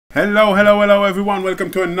Hello everyone,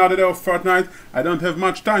 welcome to another day of Fortnite. I don't have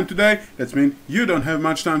much time today, that means you don't have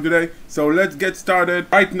much time today, so let's get started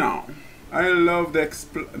right now. I love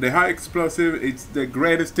the high explosive, it's the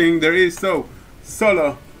greatest thing there is, so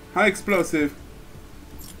solo, high explosive,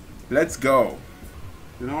 let's go.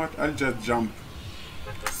 You know what, I'll just jump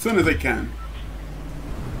as soon as I can.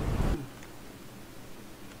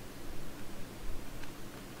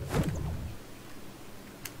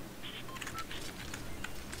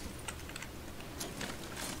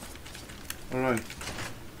 Alright.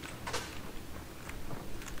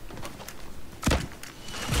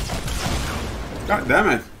 God damn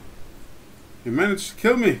it! You managed to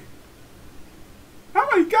kill me! Oh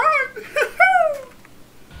my god!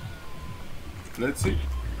 Let's see.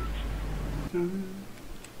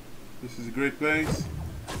 This is a great place.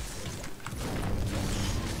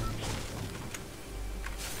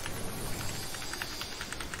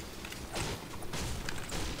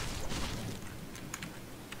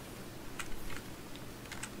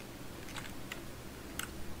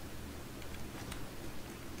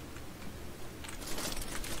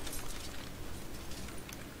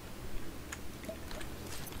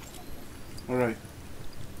 Alright.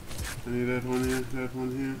 I need that one here,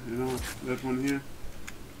 you know, that one here.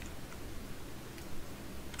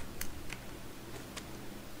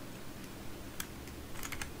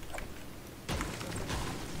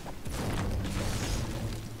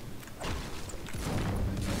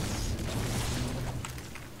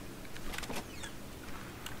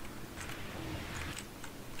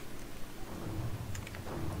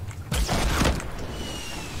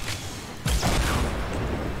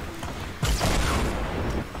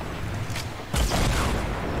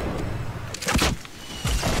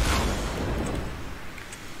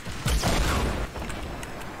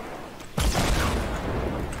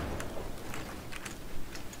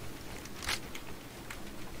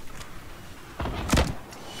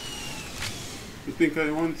 You think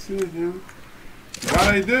I won't see him? But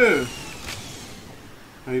I do!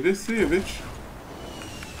 I do see you, bitch.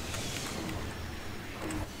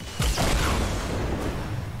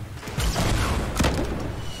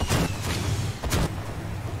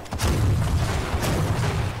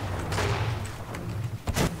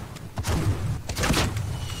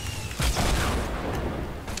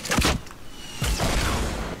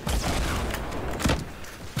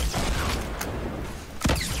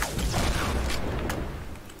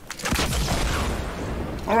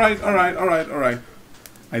 Alright.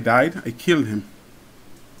 I died, I killed him.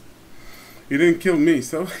 He didn't kill me,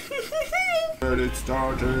 so... Get it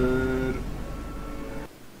started.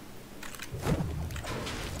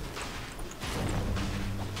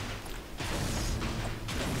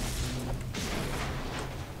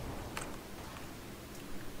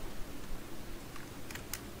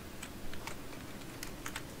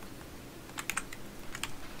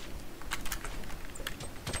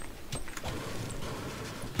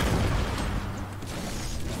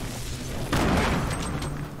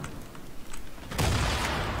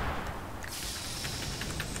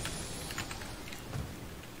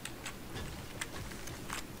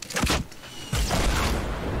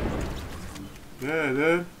 Yeah,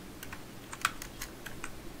 dude.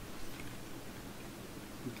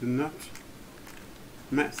 Do not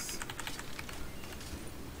mess.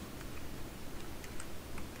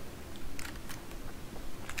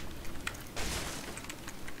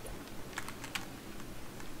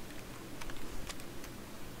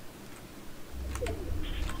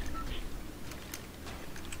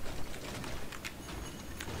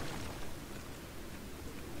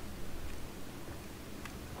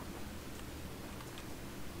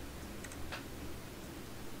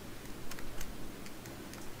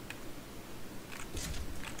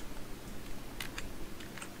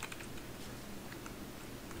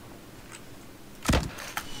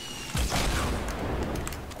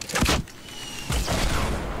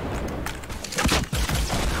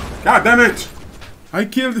 God damn it! I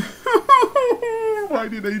killed... Why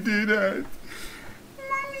did I do that?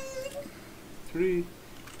 Mommy! 3,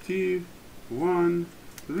 2, 1...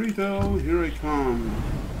 Rito, here I come.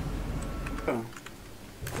 Oh.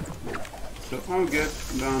 So I'll get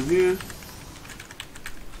down here.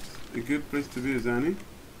 A good place to be, is any?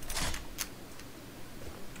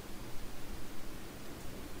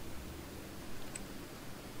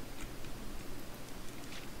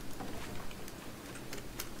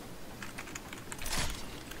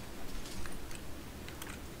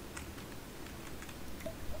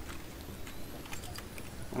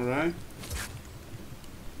 Alright.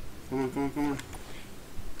 Come on.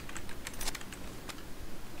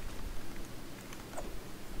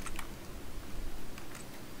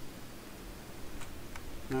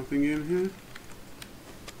 Nothing in here.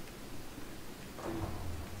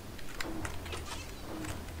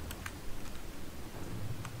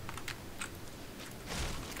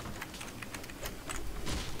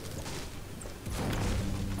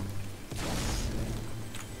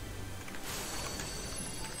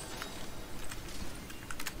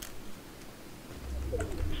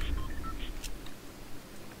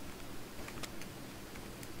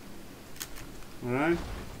 Alright.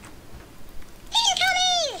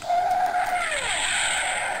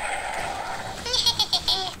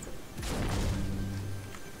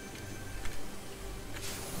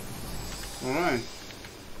 Alright.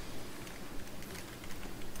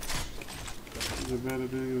 There's a better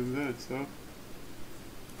thing than that stuff.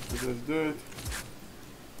 So let's do it.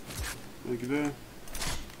 Like that.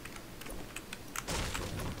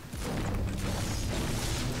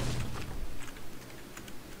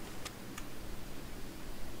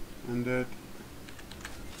 And that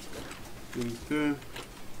in there.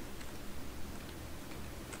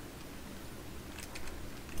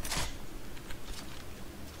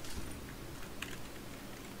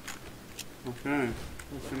 Okay,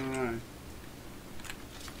 looking alright.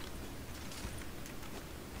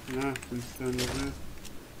 Now instead of this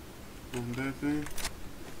on that thing.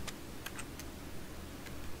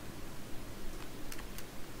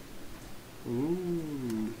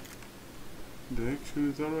 Ooh, the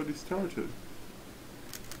action is already started.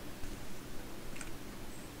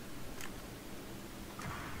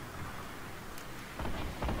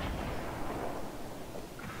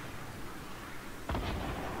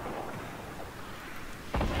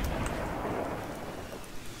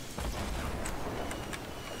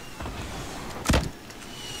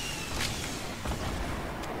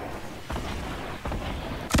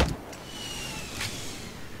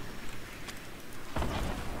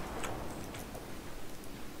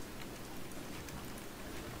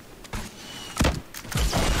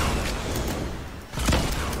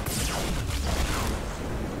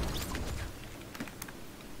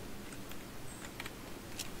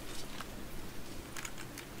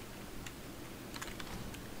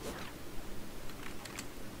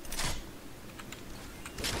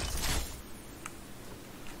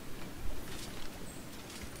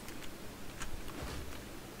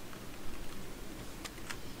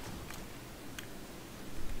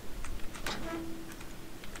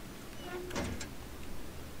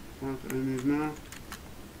 What I need now?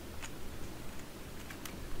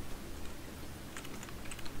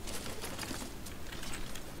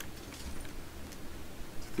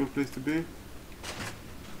 It's a good place to be.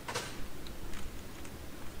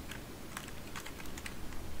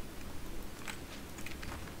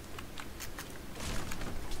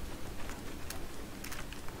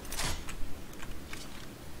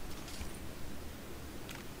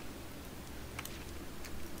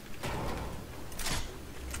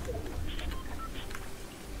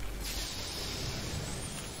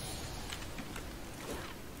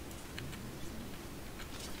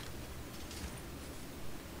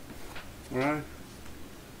 Alright.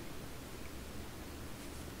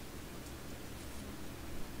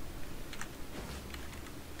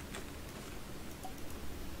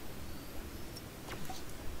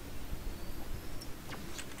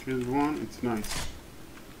 Here's one, it's nice.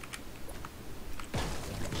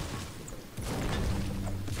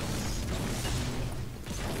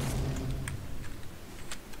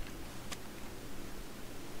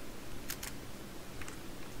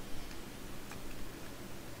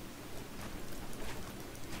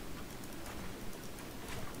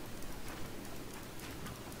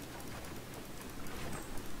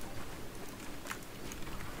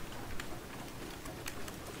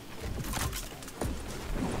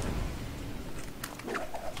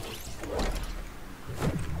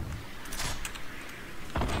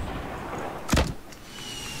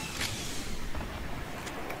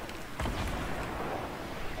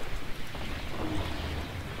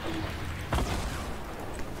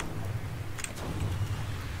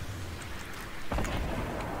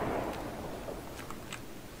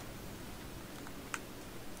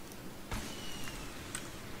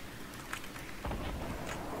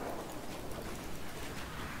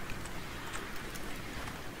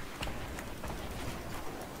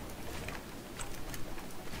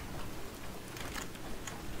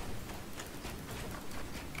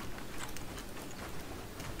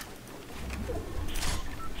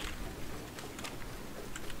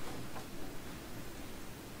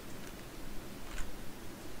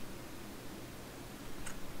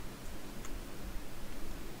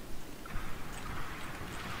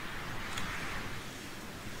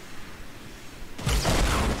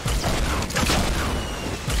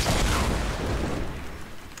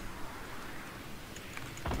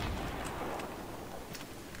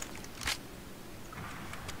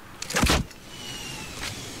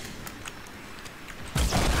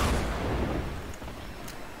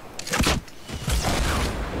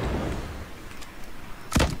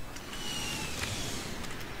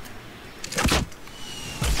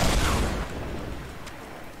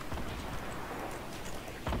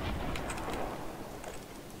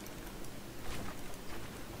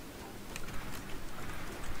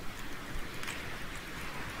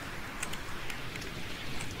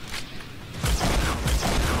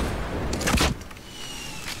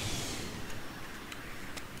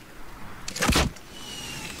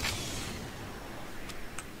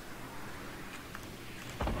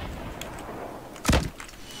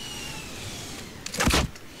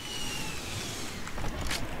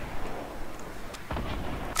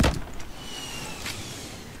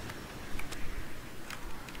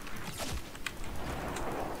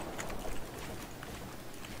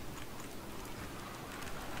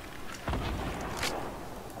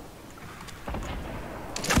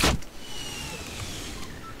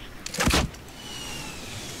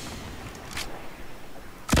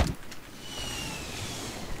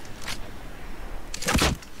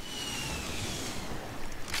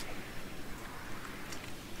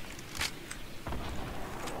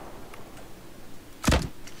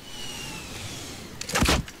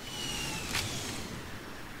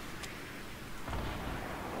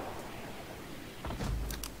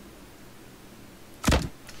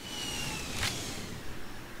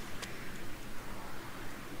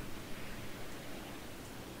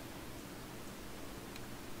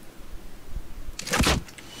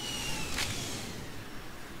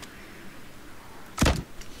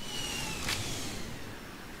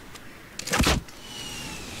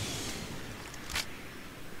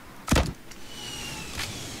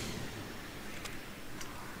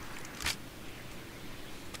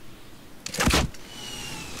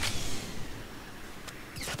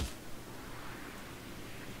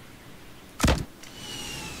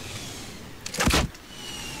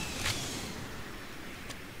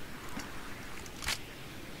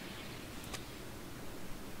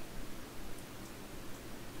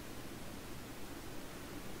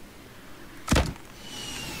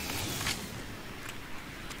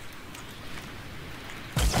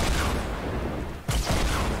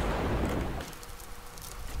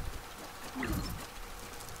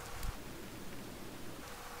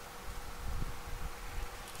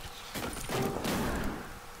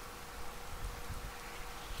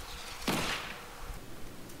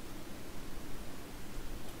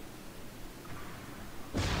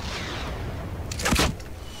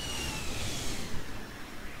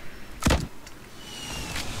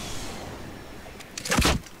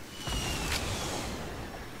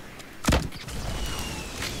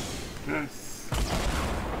 Yes.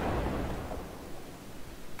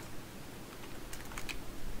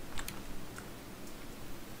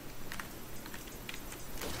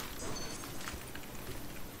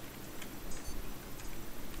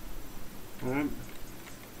 Alright.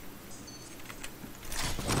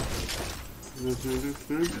 Let's do this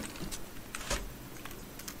thing.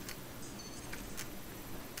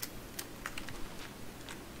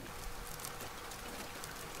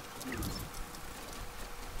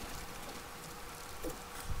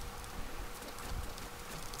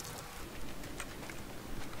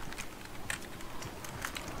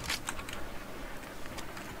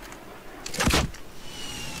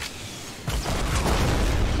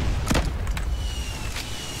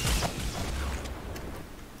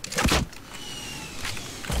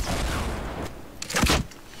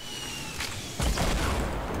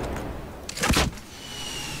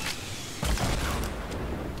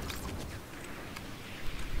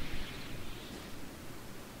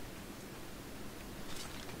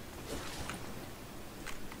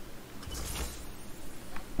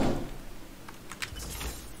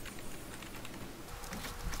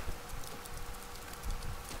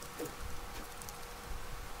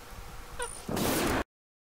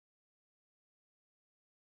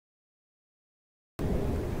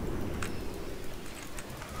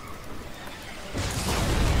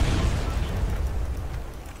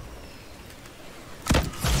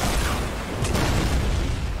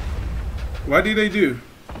 What did I do?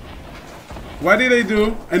 What did I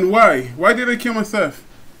do and why? Why did I kill myself?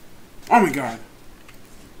 Oh my god.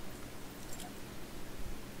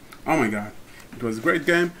 Oh my god. It was a great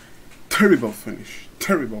game. Terrible finish.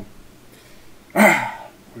 Terrible. I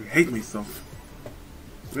hate myself.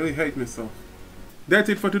 Really hate myself. That's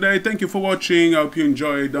it for today. Thank you for watching. I hope you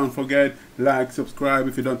enjoyed. Don't forget, like, subscribe.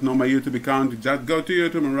 If you don't know my YouTube account, just go to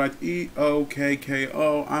YouTube and write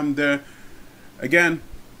EOKKO. I'm there. Again,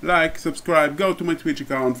 like, subscribe, go to my Twitch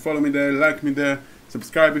account, follow me there, like me there,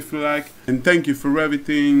 subscribe if you like, and thank you for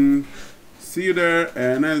everything. See you there,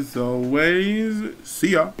 and as always, see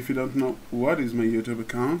ya. If you don't know what is my YouTube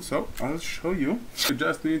account, so I'll show you. You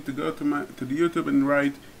just need to go to the YouTube and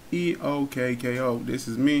write EOKKO. This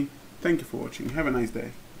is me. Thank you for watching. Have a nice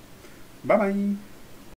day. Bye bye.